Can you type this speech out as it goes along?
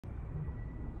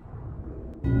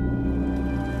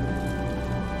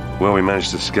Well, we managed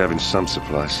to scavenge some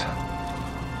supplies.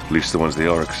 At least the ones the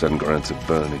Oryx hadn't got around to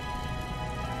burning.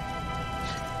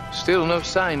 Still no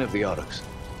sign of the Oryx?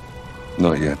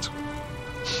 Not yet.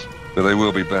 But they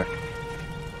will be back.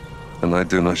 And I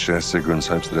do not share Sigrun's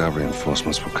hopes that our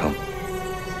reinforcements will come.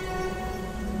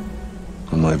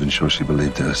 I'm not even sure she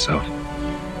believed it herself.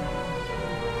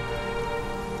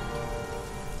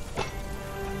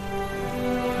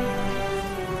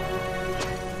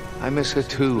 I miss her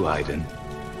too, Aiden.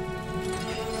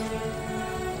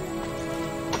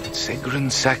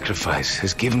 Sigrun's sacrifice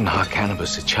has given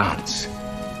Harcanibus a chance.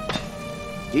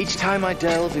 Each time I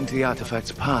delve into the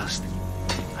artifact's past,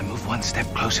 I move one step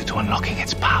closer to unlocking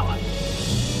its power.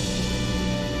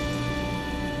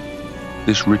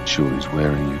 This ritual is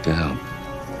wearing you down.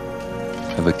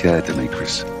 Have a care,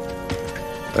 Demetrius.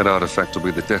 That artifact will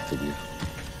be the death of you.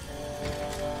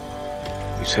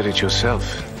 You said it yourself.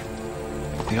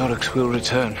 The Oryx will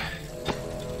return.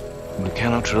 We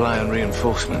cannot rely on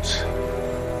reinforcements.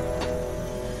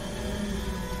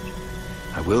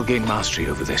 I will gain mastery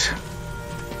over this.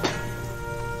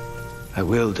 I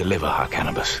will deliver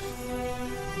Harcanibus.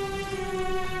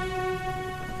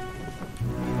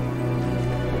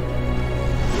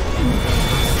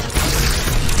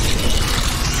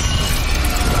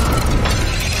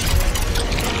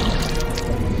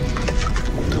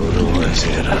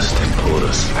 Eras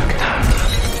temporis acta.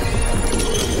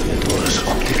 Temporis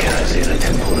optica era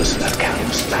temporis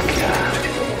arcanus acta.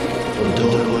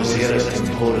 Dolor eras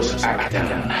temporis acta.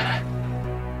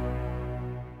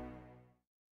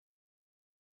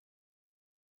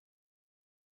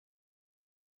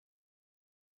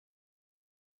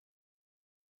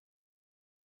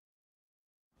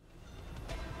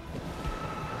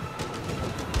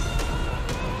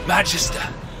 Magister,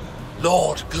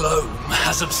 Lord Gloam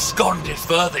has absconded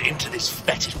further into this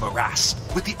fetid morass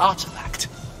with the artifact.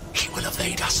 He will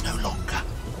evade us no longer.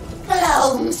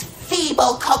 Gloam's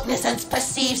feeble cognizance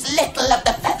perceives little of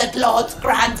the Feathered Lord's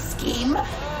grand scheme,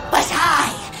 but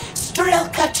I,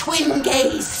 Strilka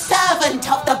Twin-Gaze, servant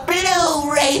of the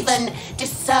Blue Raven,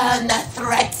 discern the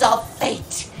threads of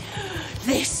fate.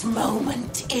 This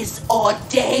moment is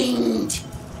ordained.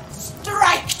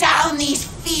 Strike down these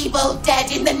feeble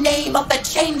dead in the name of the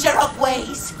Changer of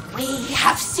Ways. We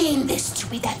have seen this to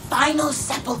be their final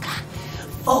sepulchre,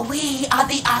 for we are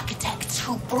the architects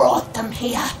who brought them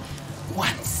here.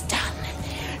 Once done,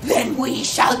 then we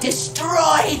shall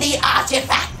destroy the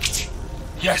artifact.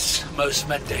 Yes, most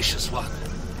mendacious one.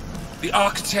 The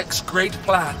architect's great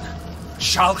plan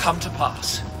shall come to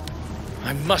pass.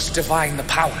 I must divine the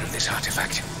power of this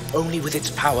artifact. Only with its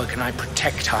power can I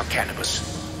protect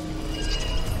Harcanibus.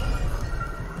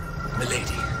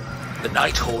 Milady, the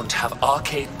Nighthaunt have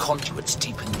arcane conduits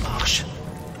deep in the marsh.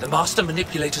 The Master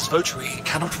Manipulator's votary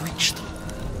cannot reach them.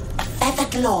 The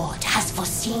Feathered Lord has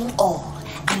foreseen all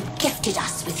and gifted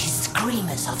us with his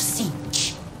screamers of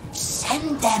siege.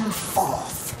 Send them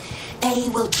forth. They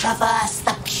will traverse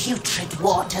the putrid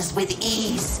waters with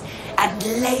ease and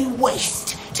lay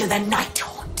waste to the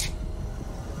Nighthaunt.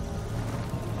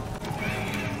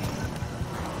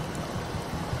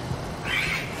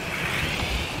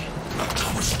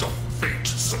 Twist of fate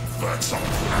subverts our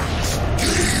plans.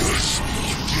 Chaos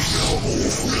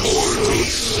will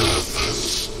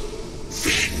surface.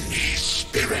 Veni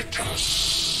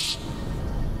Spiritus.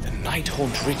 The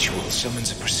Nighthaunt ritual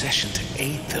summons a procession to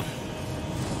aid them.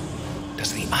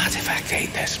 Does the artifact aid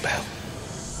their spell?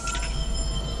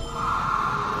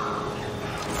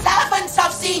 Servants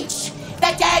of Zinch!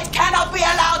 The dead cannot be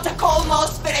allowed to call more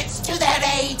spirits to their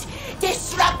aid.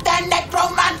 Disrupt their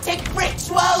necromantic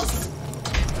rituals!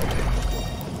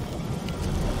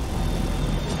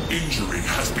 Injury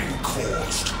has been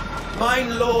caused.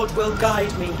 Mine lord will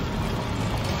guide me.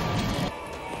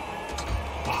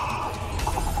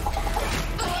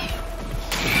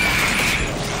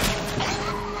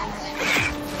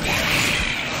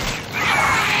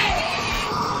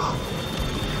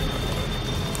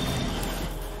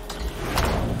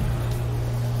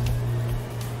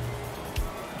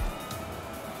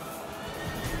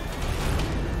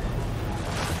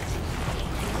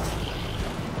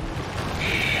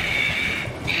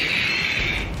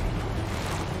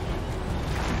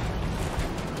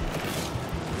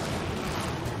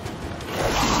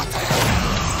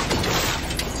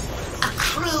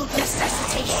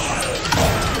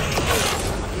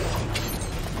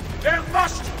 There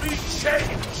must be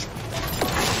change!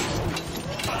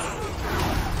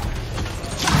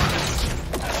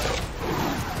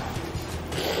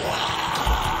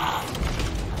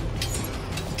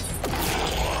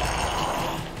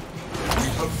 We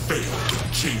have failed the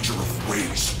Changer of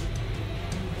Ways.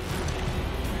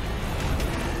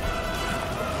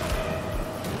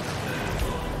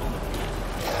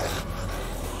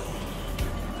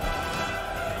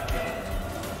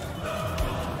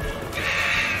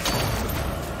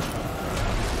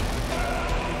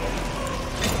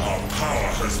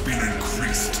 been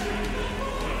increased.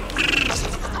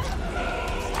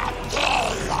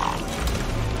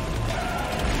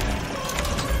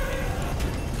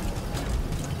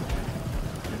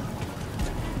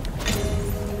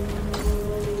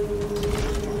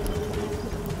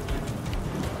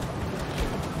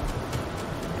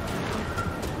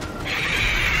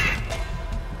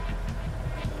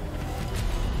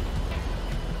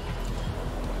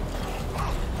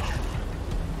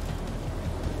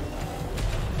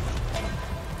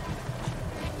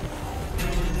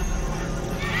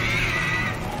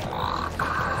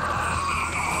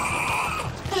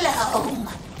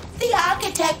 The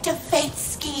architect of Fate's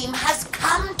scheme has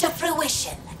come to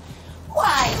fruition.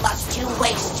 Why must you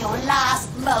waste your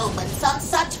last moments on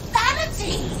such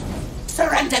vanity?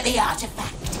 Surrender the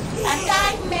artifact, and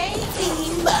I may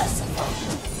be merciful.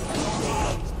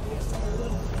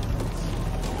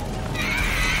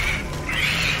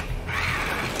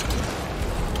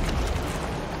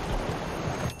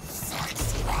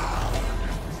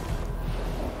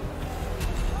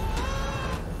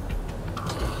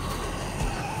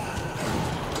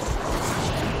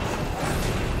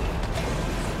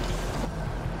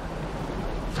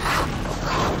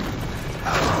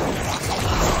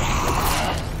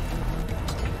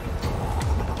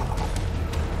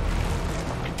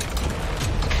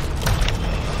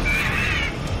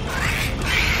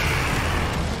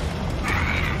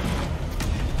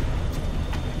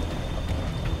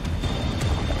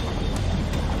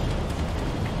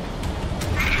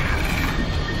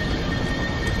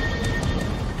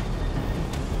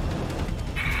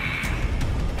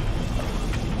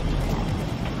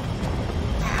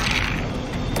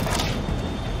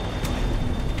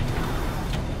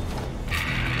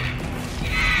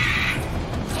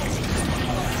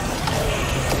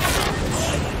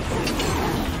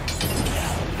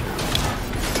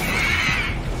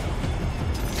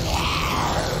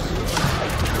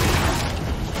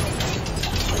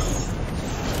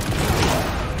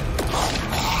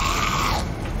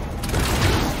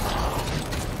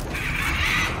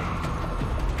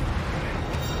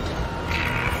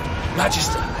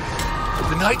 Magister,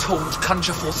 the Nighthorns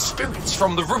conjure forth spirits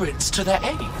from the ruins to their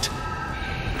aid.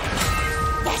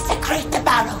 Desecrate the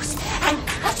barrows and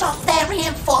cut off their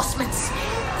reinforcements.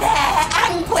 Their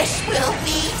anguish will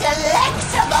be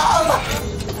delectable.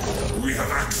 We have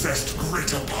accessed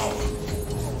greater power.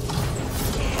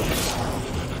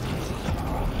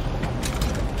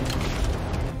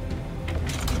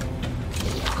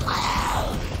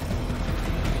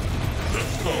 The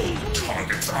foe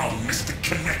targets our mystic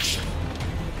connection.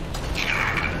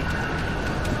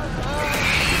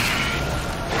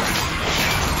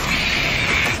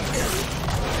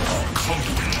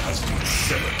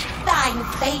 Thine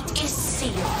fate is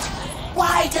sealed.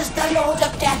 Why does the Lord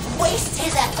of Death waste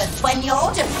his efforts when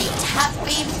your defeat has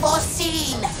been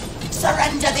foreseen?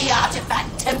 Surrender the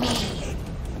artifact to me.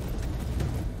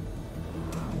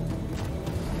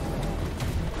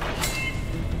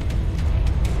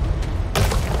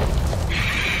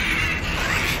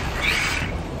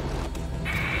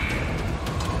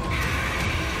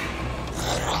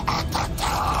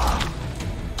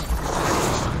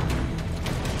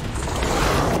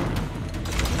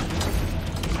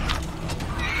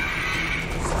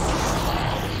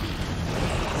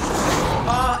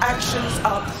 Actions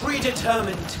are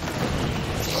predetermined.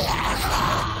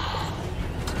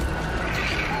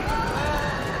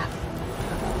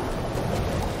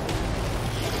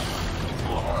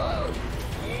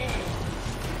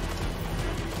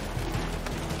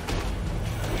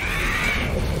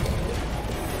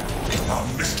 Our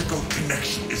mystical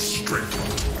connection is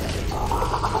strengthened.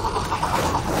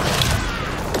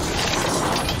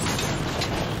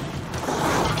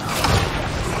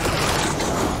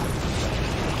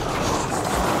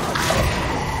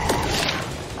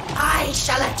 I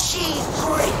shall achieve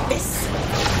greatness.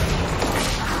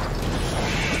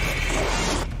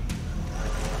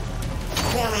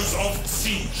 Horrors of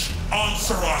siege,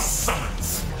 answer our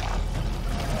summons.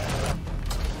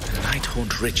 The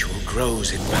Nighthaunt ritual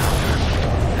grows in power,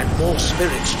 and more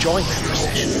spirits join the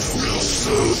procession.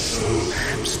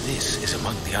 Perhaps this is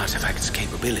among the artifact's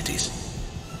capabilities.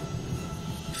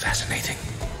 Fascinating.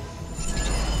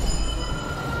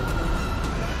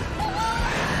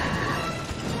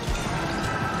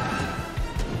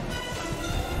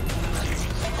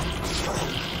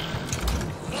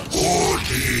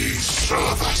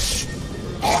 Service,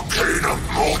 Arcana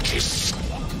Mortis,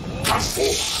 come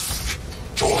forth,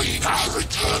 join our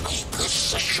eternal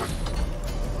procession.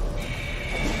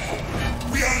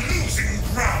 We are losing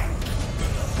ground.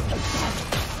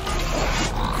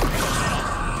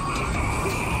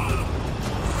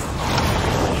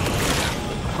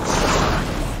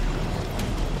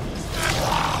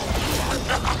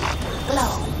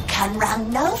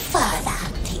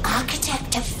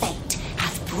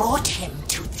 him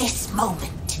to this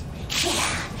moment.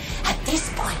 Here, at this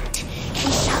point,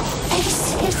 he shall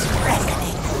face his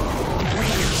reckoning. We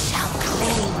shall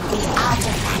claim the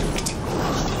artifact.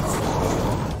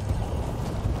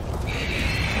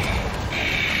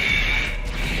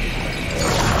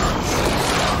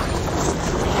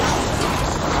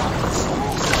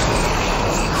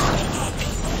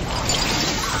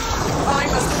 I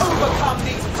must overcome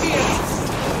these fears.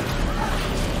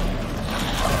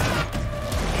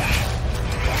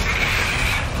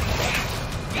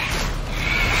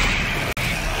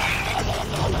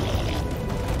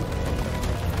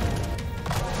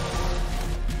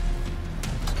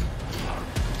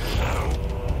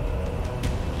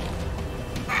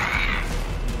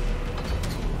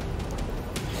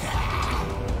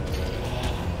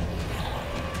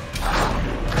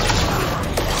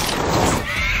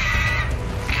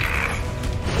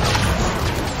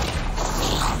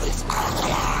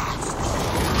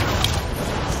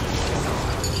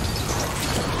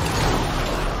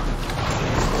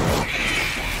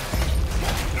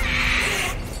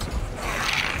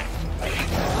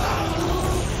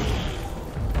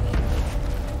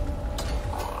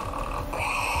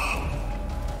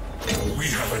 We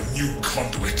have a new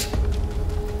conduit.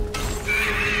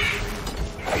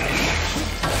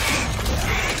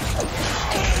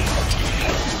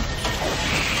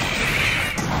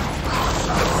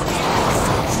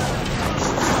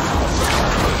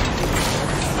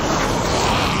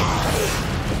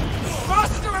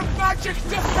 Master of Magic,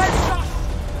 defend us!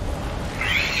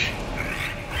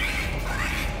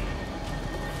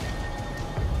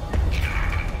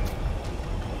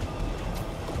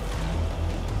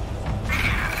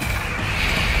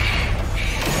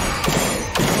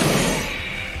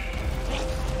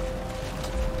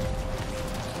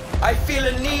 I feel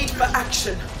a need for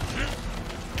action.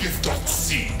 Gift of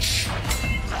siege.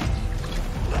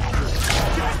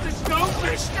 There's no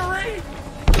mystery!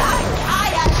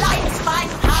 Fire lights my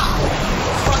path.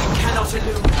 One cannot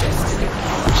elude destiny.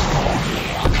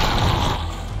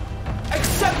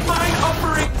 Accept mine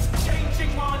offerings,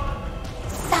 changing one.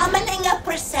 Summoning a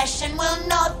procession will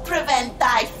not prevent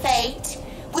thy fate.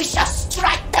 We shall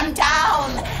strike them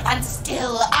down, and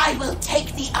still I will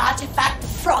take the artifact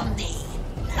from thee.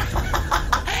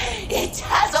 It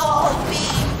has all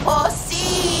been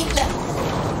foreseen.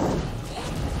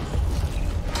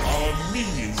 Our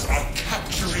minions are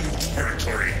capturing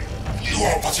territory. You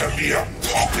are but a mere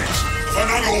puppet of an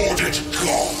unordered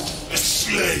god, a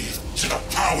slave to the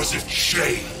powers of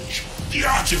change. The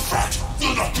artifact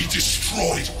will not be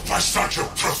destroyed by such a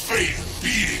profane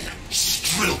being,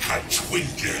 Strilka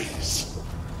Twingaze.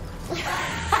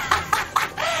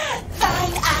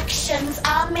 Thine actions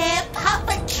are mere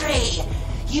puppetry.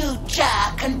 You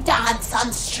jerk and dance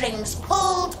on strings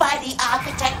pulled by the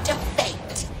architect of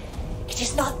fate. It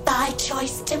is not thy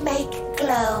choice to make,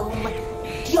 Gloam.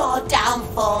 Your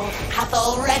downfall hath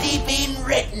already been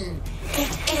written.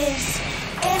 It is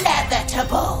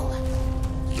inevitable.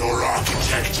 Your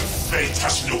architect of fate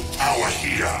has no power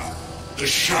here. The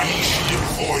shiny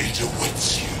void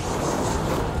awaits you.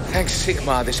 Thanks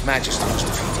Sigmar, this Magister was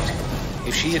defeated.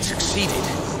 If she had succeeded,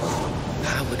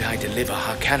 how would I deliver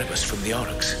Harcanibus from the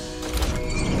Oryx?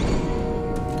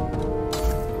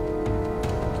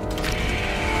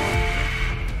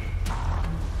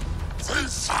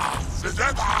 The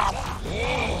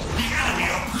enemy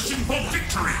are pushing for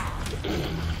victory!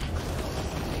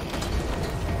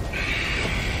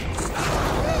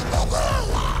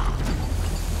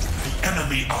 The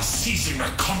enemy are seizing a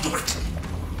conduit!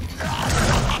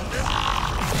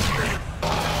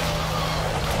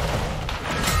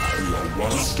 We are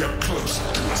one step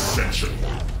closer to ascension.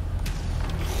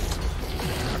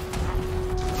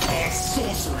 Our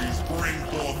sorceries bring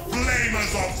forth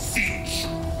flamers of siege!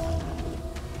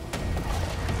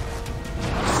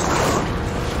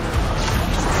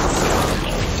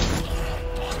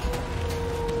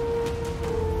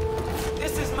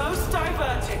 This is most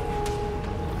diverting.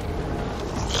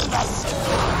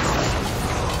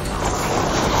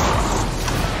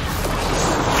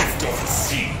 Gift of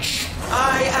siege. I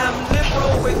am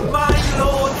liberal with my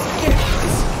lord's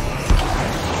gifts.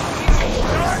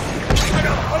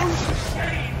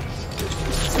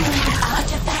 The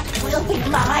artifact will be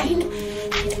mine,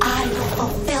 and I will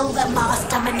fulfill the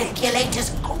Master Manipulator's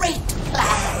great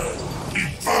plan. We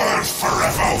burn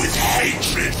forever with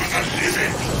hatred for the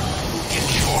living. In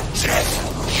your death,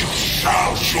 you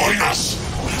shall join us.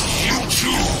 You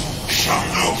too shall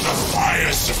know the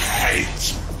fires of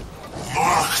hate.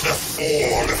 Mark the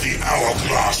fall of the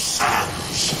hourglass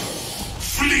sands.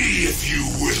 Flee if you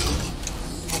will,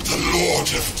 but the Lord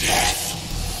of Death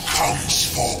comes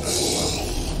for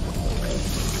all.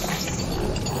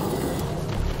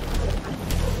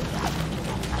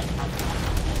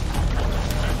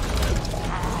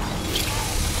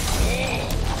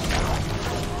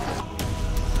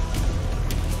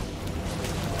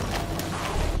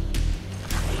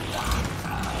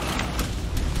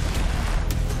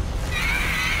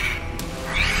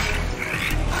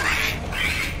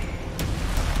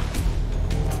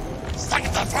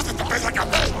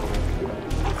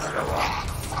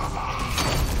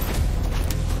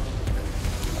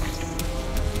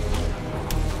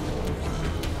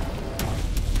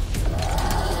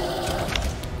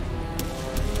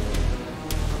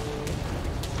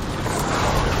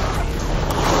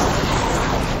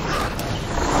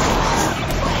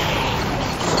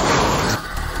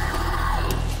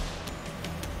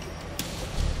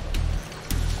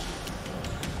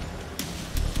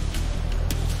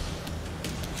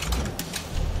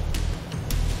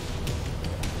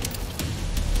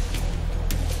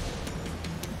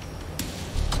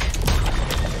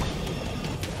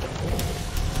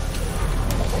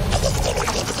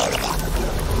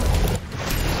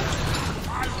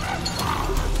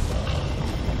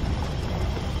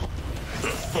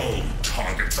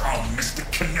 missed the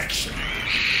connection.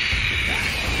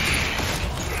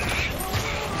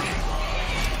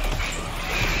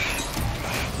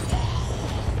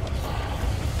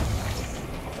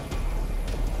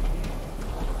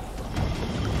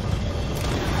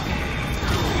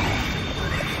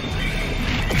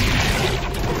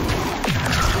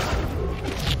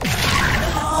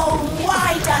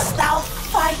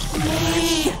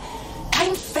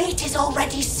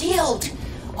 Already sealed.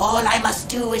 All I must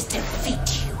do is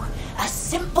defeat you. A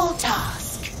simple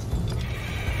task.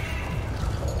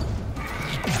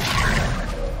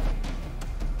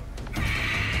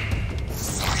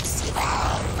 Sexy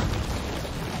man.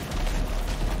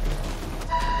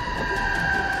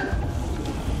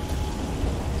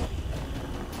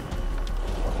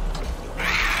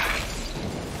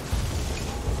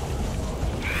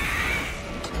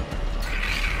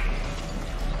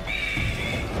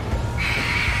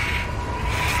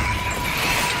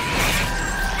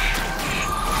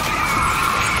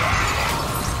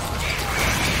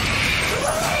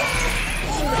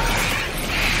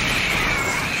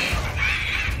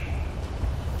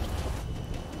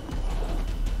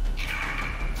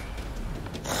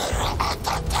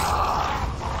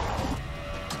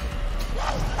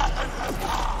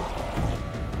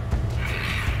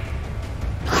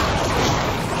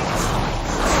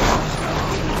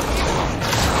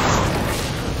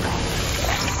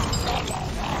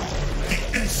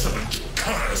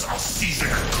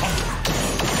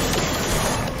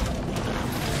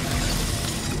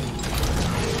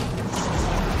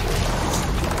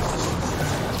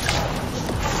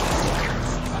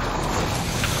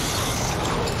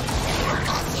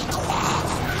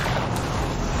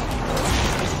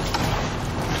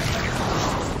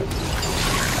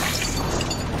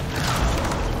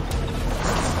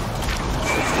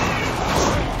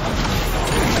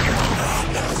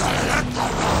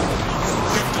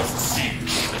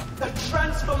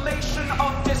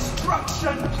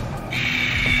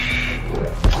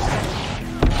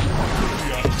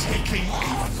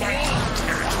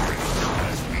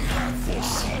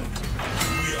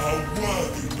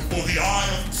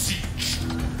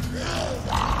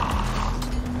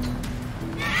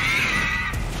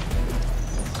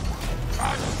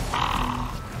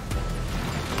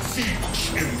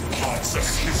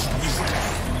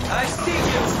 I see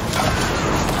you!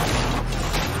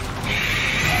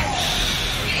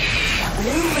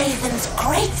 Blue Raven's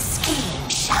great scheme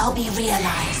shall be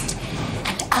realized,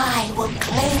 and I will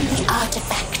claim the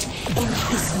artifact in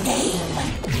his name.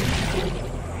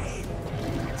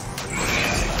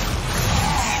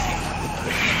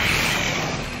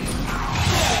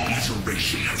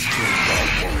 Obliteration has killed our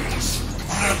warriors.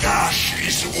 Nagash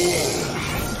is all,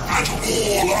 and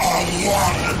all are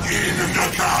one in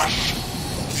Nagash.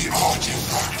 The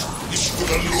artifact is for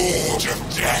the Lord of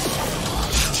Death,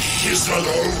 and his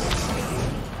alone.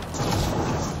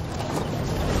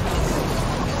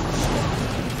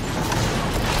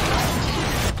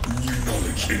 New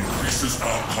knowledge increases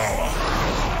our power.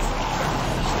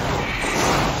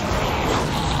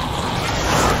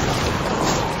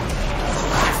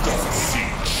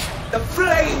 The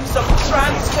flames of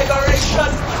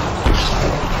transfiguration!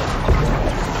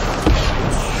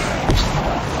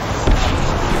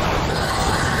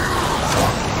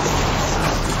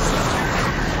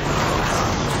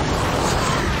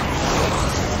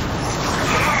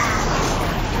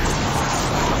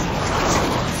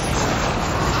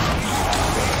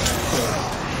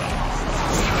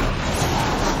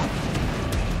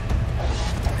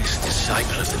 This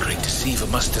disciple of the Great Deceiver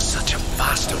musters such a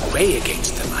vast array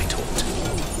against them, I thought.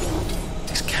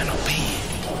 This cannot be.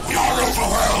 We are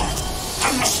overwhelmed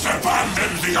and must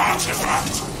abandon the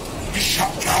artifact. We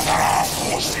shall gather our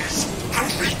forces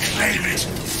and reclaim it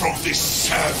from this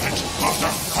servant of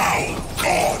the foul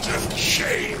god of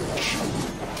change.